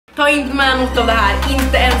Ta inte med något av det här,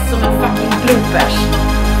 inte ens som en fucking bloopers.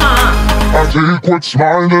 I take what's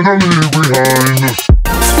mine and I leave behind.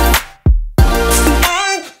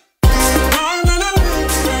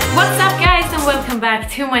 What's up guys and welcome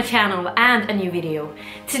back to my channel and a new video.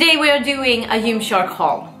 Today we are doing a Gymshark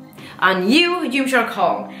haul. A new Gymshark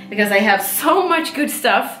haul because I have so much good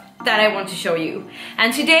stuff that I want to show you.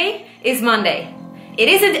 And today is Monday. It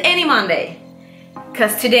isn't any Monday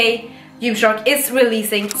because today Gymshark is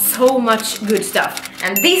releasing so much good stuff.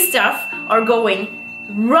 And these stuff are going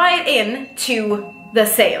right into the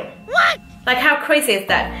sale. What? Like how crazy is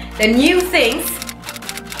that? The new things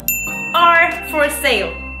are for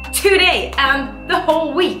sale today and the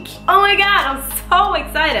whole week. Oh my god, I'm so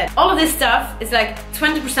excited. All of this stuff is like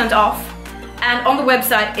 20% off, and on the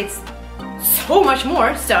website it's so much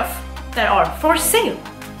more stuff that are for sale.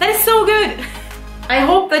 That is so good. I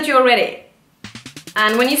hope that you're ready.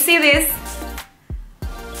 And when you see this,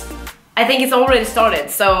 I think it's already started,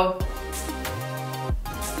 so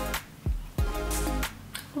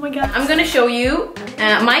oh my god. I'm gonna show you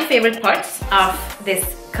my favorite parts of this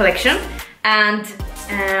collection, and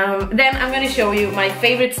then I'm gonna show you my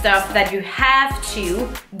favorite stuff that you have to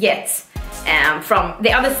get from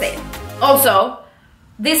the other sale. Also,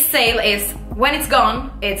 this sale is, when it's gone,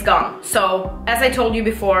 it's gone. So, as I told you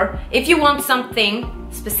before, if you want something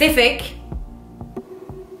specific,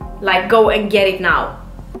 like go and get it now,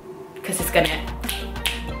 because it's gonna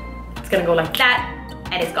go like that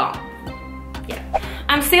and it's gone. Yeah.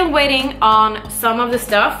 I'm still waiting on some of the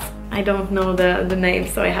stuff. I don't know the name,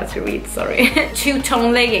 so I have to read, sorry.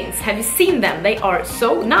 Two-tone leggings. Have you seen them? They are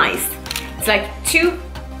so nice. It's like two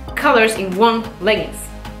colors in one leggings.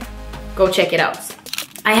 Go check it out.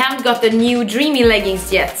 I haven't got the new dreamy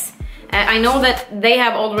leggings yet. I know that they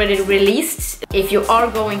have already released. If you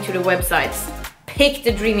are going to the websites, pick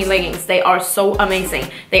the dreamy leggings. They are so amazing.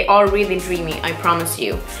 They are really dreamy, I promise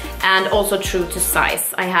you. And also true to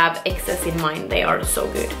size. I have XS in mind. They are so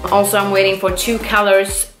good. Also, I'm waiting for two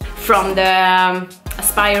colors from the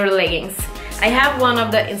Aspire leggings. I have one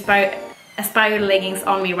of the Aspire leggings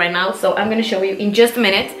on me right now, so I'm gonna show you in just a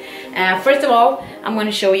minute. First of all, I'm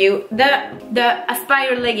gonna show you the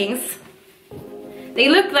Aspire leggings. They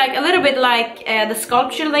look like a little bit like the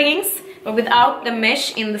sculpture leggings, but without the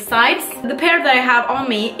mesh in the sides. The pair that I have on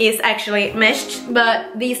me is actually meshed,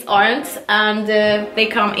 but these aren't, and they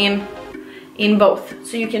come in both.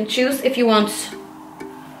 So you can choose if you want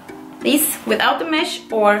these without the mesh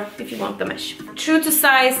or if you want the mesh. True to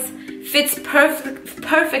size, fits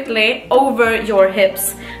perfectly over your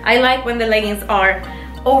hips. I like when the leggings are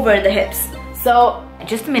over the hips. So in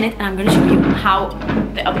just a minute, I'm gonna show you how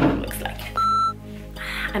the other one looks like.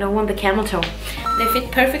 I don't want the camel toe. They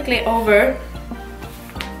fit perfectly over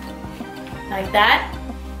like that,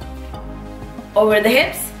 over the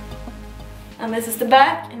hips. And this is the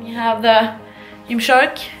back, and you have the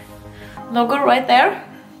Gymshark logo right there.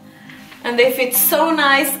 And they fit so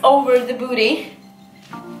nice over the booty.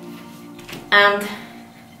 And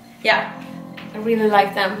yeah, I really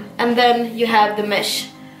like them. And then you have the mesh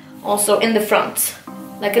also in the front,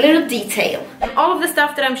 like a little detail. And all of the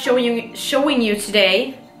stuff that I'm showing you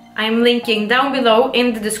today, I'm linking down below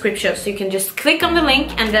in the description, so you can just click on the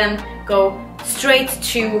link and then go straight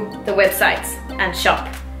to the website and shop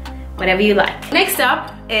whatever you like. Next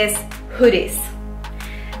up is hoodies.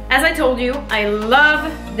 As I told you, I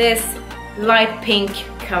love this light pink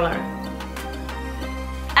color.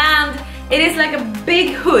 And it is like a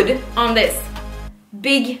big hood on this.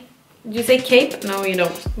 Big, did you say cape? No, you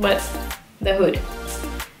don't, but the hood.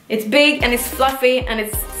 It's big and it's fluffy and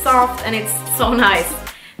it's soft and it's so nice.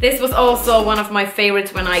 This was also one of my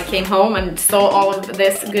favorites when I came home and saw all of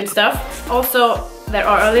this good stuff. Also, there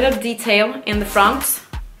are a little detail in the front,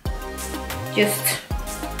 just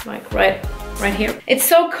like right here. It's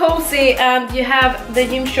so cozy, and you have the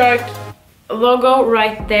Gymshark logo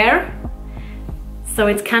right there, so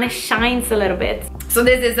it kind of shines a little bit. So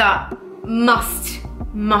this is a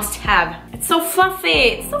must have. It's so fluffy.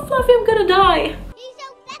 It's so fluffy, I'm gonna die. It's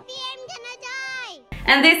so fluffy, I'm gonna die.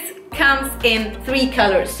 And this comes in 3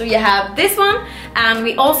 colors. So you have this one, and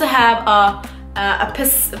we also have a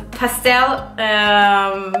pastel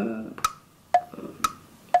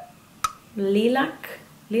lilac.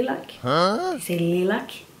 Huh? You say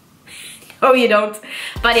lilac? Oh, you don't.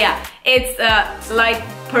 But yeah, it's a light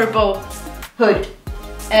purple hood.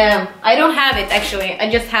 I don't have it actually. I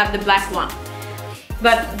just have the black one.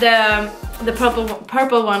 But the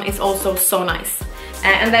purple one is also so nice.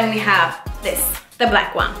 And then we have this, the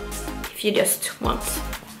black one, if you just want.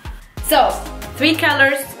 So 3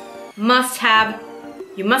 colors, must have.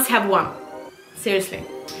 You must have one. Seriously.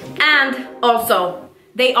 And also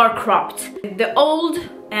they are cropped. The old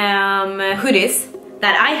hoodies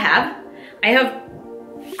that I have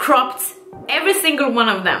cropped every single one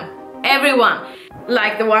of them. Every one.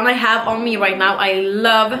 Like the one I have on me right now, I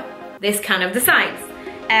love this kind of designs.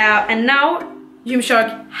 And now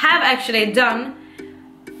Gymshark have actually done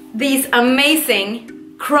these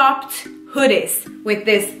amazing cropped hoodies with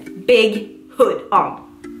this big hood on.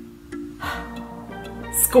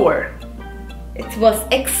 Score. It was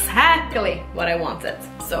exactly what I wanted.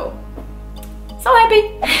 So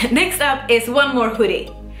happy. Next up is one more hoodie.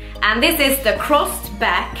 And this is the crossed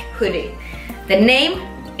back hoodie. The name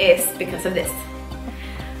is because of this.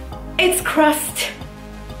 It's crossed.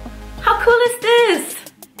 How cool is this?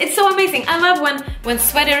 It's so amazing. I love when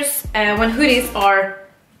sweaters, when hoodies are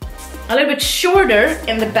a little bit shorter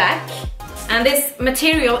in the back, and this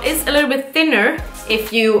material is a little bit thinner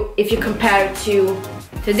if you compare to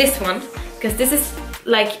this one, because this is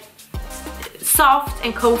like soft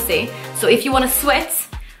and cozy. So if you want to sweat,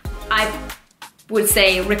 I would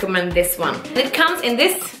say recommend this one. It comes in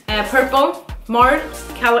this purple Marl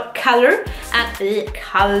color,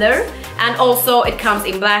 and also it comes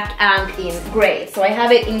in black and in gray. So I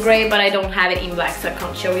have it in gray, but I don't have it in black, so I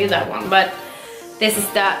can't show you that one. But this is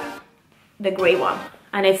the gray one,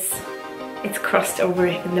 and it's crossed over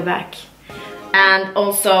in the back, and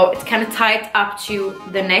also it's kind of tight up to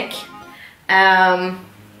the neck.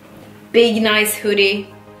 Big nice hoodie,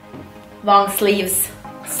 long sleeves,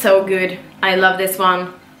 so good. I love this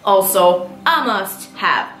one. Also a must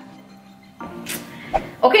have.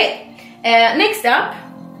 Okay, next up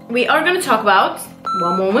we are gonna talk about,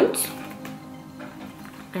 one moment,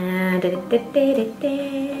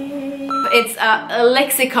 it's a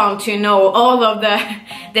lexicon to know all of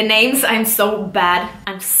the names. I'm so bad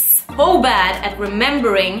at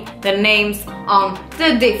remembering the names on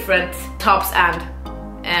the different tops and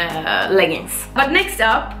leggings. But next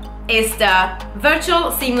up is the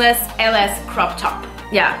Virtual Seamless LS Crop Top.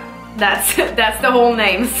 Yeah, that's the whole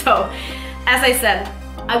name. So as I said,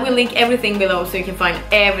 I will link everything below so you can find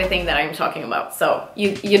everything that I'm talking about, so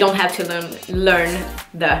you don't have to learn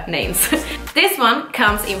the names. This one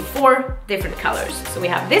comes in 4 different colors. So we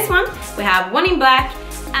have this one, we have one in black,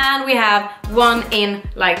 and we have one in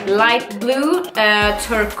like light blue,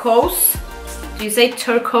 turquoise. Do you say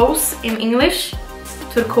turquoise in English?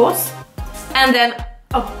 Turquoise. And then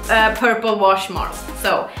a purple wash marl.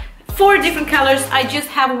 So 4 different colors. I just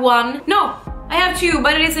have one. No, I have 2,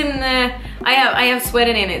 but it is in I have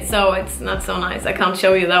sweated in it, so it's not so nice. I can't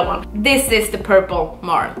show you that one. This is the purple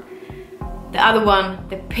marl. The other one,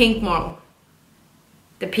 the pink marl.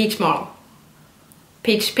 The peach marl.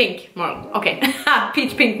 Peach pink marl. Okay.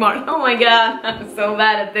 Peach pink marl. Oh my god, I'm so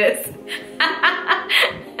bad at this.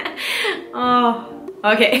 Oh,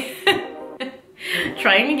 okay.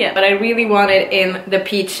 Trying again. But I really want it in the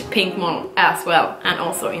peach pink marl as well, and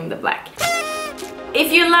also in the black.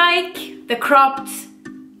 If you like the cropped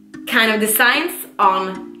kind of designs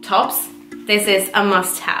on tops, this is a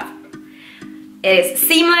must-have. It is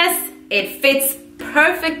seamless, it fits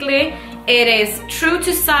perfectly, it is true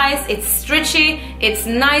to size, it's stretchy, it's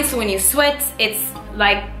nice when you sweat, it's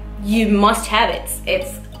like you must have it.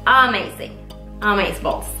 It's amazing. Amazing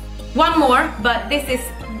balls. One more, but this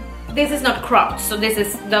is not cropped, so this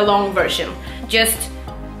is the long version. Just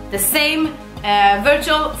the same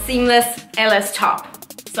Virtual Seamless LS top.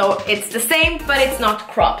 So it's the same, but it's not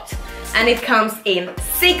cropped. And it comes in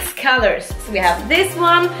 6 colors. So we have this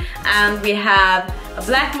one, and we have a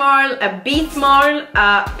black marl, a beet marl,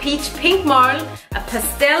 a peach pink marl, a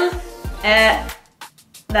pastel,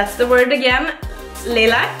 that's the word again,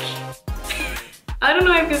 lilac. I don't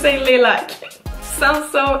know if you say lilac.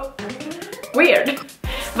 Sounds so weird.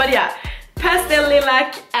 But yeah, pastel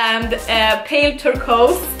lilac and pale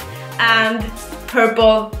turquoise and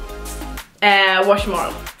purple wash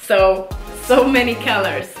marl. So many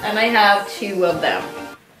colors, and I have 2 of them.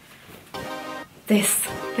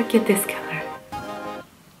 Look at this color.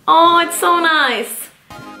 Oh, it's so nice.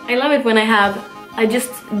 I love it when I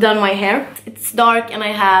just done my hair. It's dark and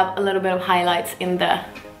I have a little bit of highlights in the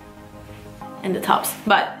tops.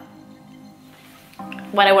 But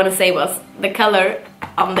what I want to say was the color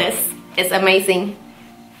on this is amazing.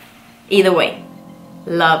 Either way,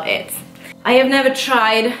 love it. I have never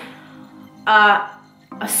tried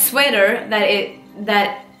a sweater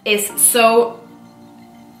that is so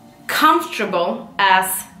comfortable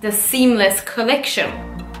as the seamless collection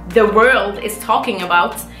the world is talking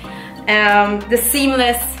about. The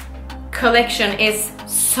seamless collection is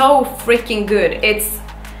so freaking good. It's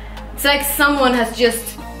like someone has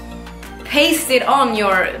just pasted on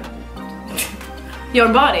your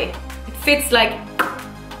body. It fits like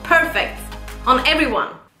perfect. on everyone.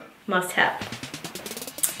 Must have.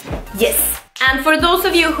 Yes. And for those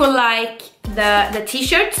of you who like the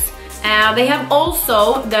t-shirts, they have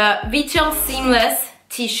also the VTL Seamless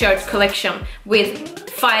t-shirt collection with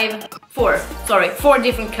 4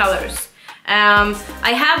 different colors.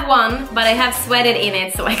 I have one, but I have sweated in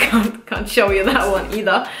it, so I can't show you that one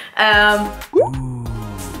either.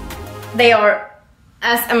 They are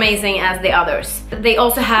as amazing as the others. They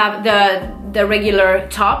also have the regular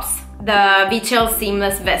tops, the VTL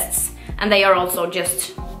Seamless vests, and they are also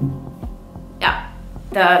just, yeah,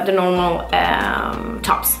 the normal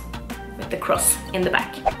tops with the cross in the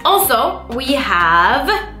back. Also, we have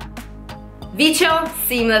VTL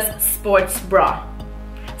Seamless Sports Bra.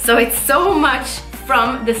 So it's so much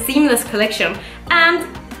from the Seamless collection. And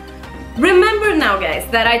remember now, guys,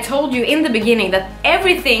 that I told you in the beginning that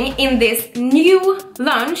everything in this new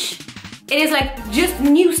launch, it is like just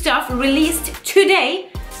new stuff released today,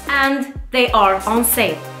 and they are on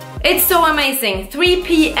sale. It's so amazing. 3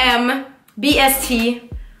 p.m. BST,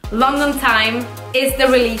 London time, is the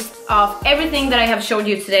release of everything that I have showed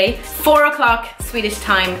you today. 4 o'clock Swedish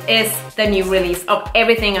time is the new release of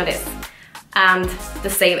everything of this. And the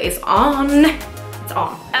sale is on. It's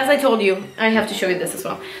on. As I told you, I have to show you this as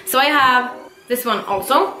well. So I have this one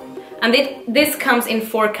also, and this comes in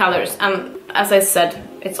 4 colors. And as I said,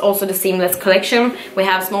 it's also the Seamless collection. We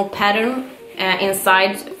have small pattern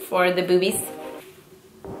inside for the boobies,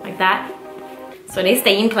 like that. So they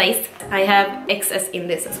stay in place. I have XS in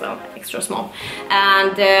this as well, extra small.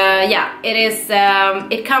 And yeah,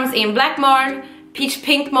 it comes in black marl, peach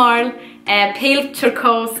pink marl, pale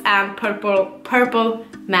turquoise, and purple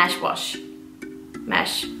mash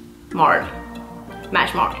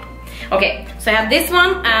marl. Okay, so I have this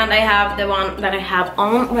one, and I have the one that I have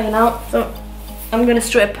on right now. So I'm gonna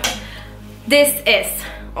strip. This is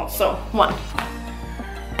also one,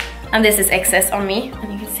 and this is XS on me,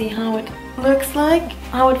 and you can see how it looks like,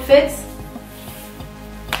 how it fits,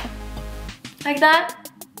 like that.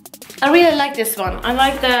 I really like this one. I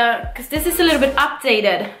like because this is a little bit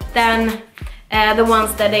updated than the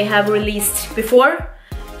ones that they have released before.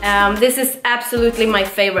 This is absolutely my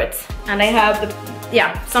favorite, and I have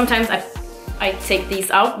yeah, sometimes I take these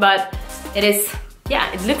out, but it is, yeah,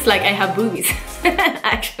 it looks like I have boobies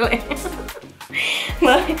actually.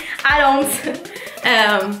 But I don't.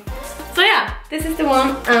 So yeah, this is the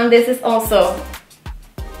one, and this is also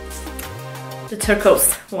the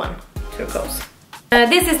turquoise one. Turquoise.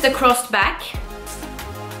 This is the crossed back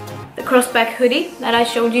hoodie that I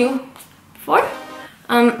showed you before.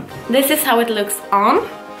 This is how it looks on,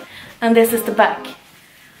 and this is the back.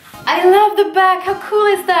 I love the back. How cool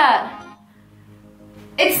is that?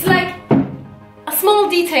 It's like a small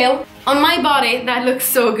detail on my body that looks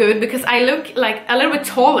so good, because I look like a little bit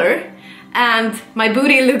taller and my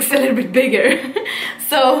booty looks a little bit bigger.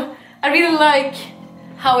 So I really like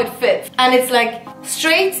how it fits, and it's like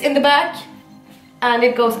straight in the back, and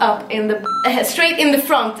it goes up in the straight in the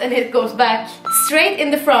front, and it goes back, straight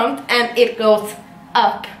in the front, and it goes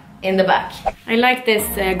up in the back. I like this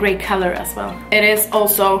gray color as well. It is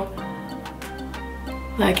also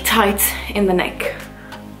like tight in the neck,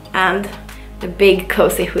 and the big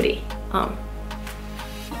cozy hoodie.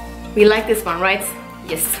 We like this one, right?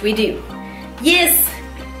 Yes, we do. Yes,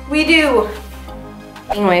 we do.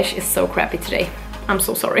 English is so crappy today. I'm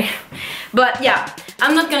so sorry. But yeah,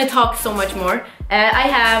 I'm not gonna talk so much more. I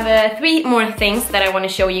have 3 more things that I want to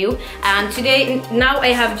show you, and now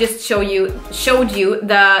I have just showed you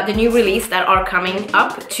the new release that are coming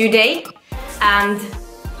up today and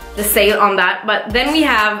the sale on that. But then we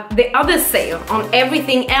have the other sale on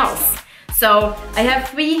everything else. So I have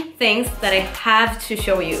 3 things that I have to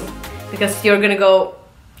show you, because you're gonna go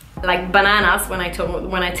like bananas when I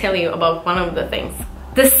tell you about one of the things.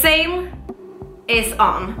 The sale is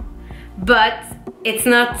on, but it's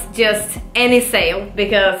not just any sale,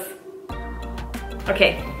 because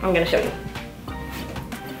okay, I'm gonna show you.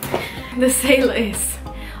 The sale is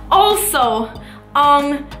also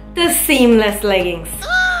on the Seamless leggings.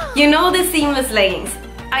 You know the Seamless leggings.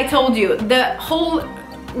 I told you, the whole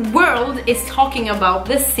world is talking about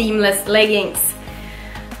the Seamless leggings.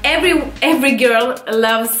 Every girl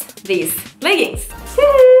loves these leggings.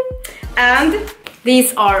 And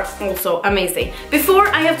these are also amazing. Before,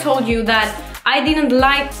 I have told you that I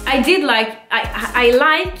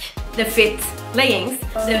like the fit leggings.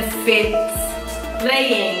 The fit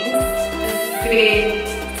leggings. The fit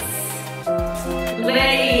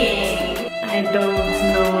leggings. I don't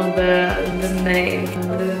know the name.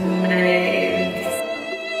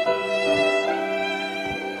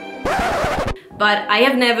 But I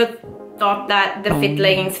have never thought that the fit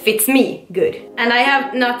leggings fits me good. And I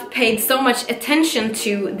have not paid so much attention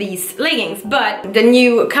to these leggings, but the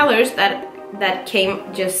new colors that came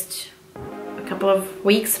just a couple of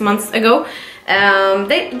weeks, months ago,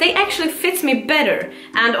 they actually fit me better.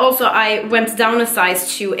 And also I went down a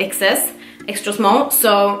size to XS, extra small,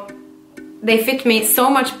 so they fit me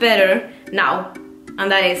so much better now.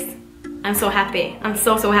 And that is, I'm so happy. I'm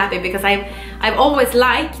so happy because I've always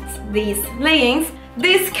liked these leggings.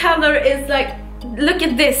 This color is like, look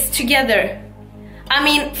at this together. I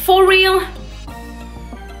mean, for real,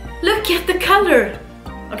 look at the color.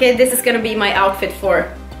 Okay, this is gonna be my outfit for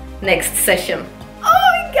next session. Oh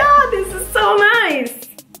my god, this is so nice.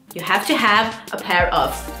 You have to have a pair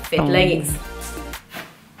of fit leggings.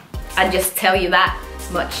 I just tell you that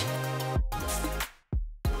much.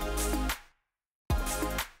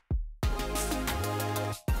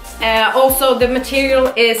 Also, the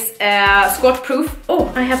material is squat proof.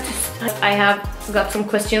 Oh, I have got some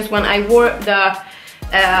questions when I wore the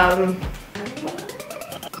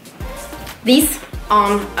these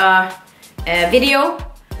on a video.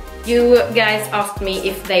 You guys asked me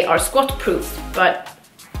if they are squat proof, but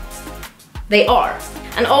they are.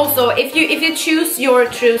 And also, if you choose your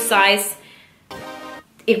true size,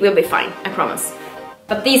 it will be fine, I promise.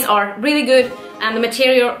 But these are really good, and the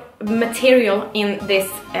material in this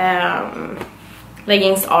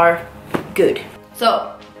leggings are good.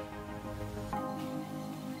 So,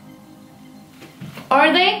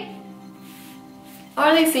 are they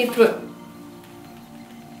see-through?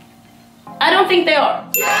 I don't think they are.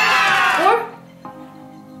 Yeah! Or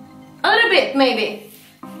a little bit, maybe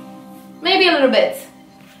a little bit.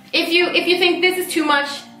 If you think this is too much,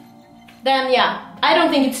 then yeah, I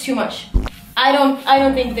don't think it's too much. I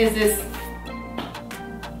don't think this is.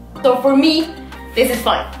 So for me, this is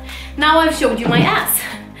fine. Now I've showed you my ass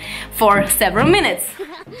for several minutes.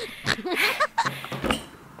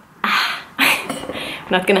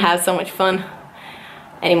 I'm not gonna have so much fun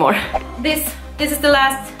anymore. This is the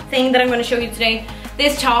last thing that I'm gonna show you today.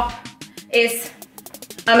 This top is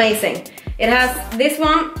amazing. It has this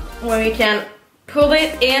one where you can pull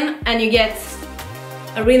it in and you get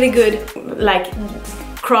a really good, like,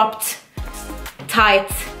 cropped,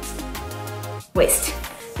 tight waist.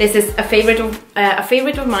 This is a favorite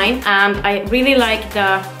of mine, and I really like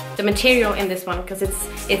the material in this one because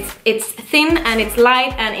it's thin and it's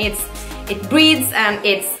light and it breathes and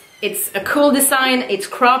it's a cool design. It's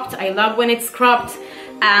cropped. I love when it's cropped,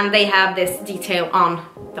 and they have this detail on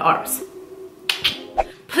the arms.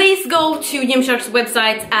 Please go to Gymshark's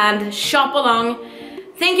website and shop along.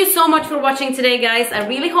 Thank you so much for watching today, guys. I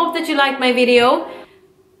really hope that you liked my video,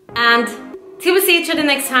 and till we see each other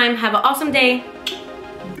next time, have an awesome day.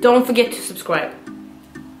 Don't forget to subscribe.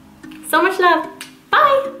 So much love.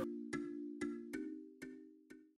 Bye!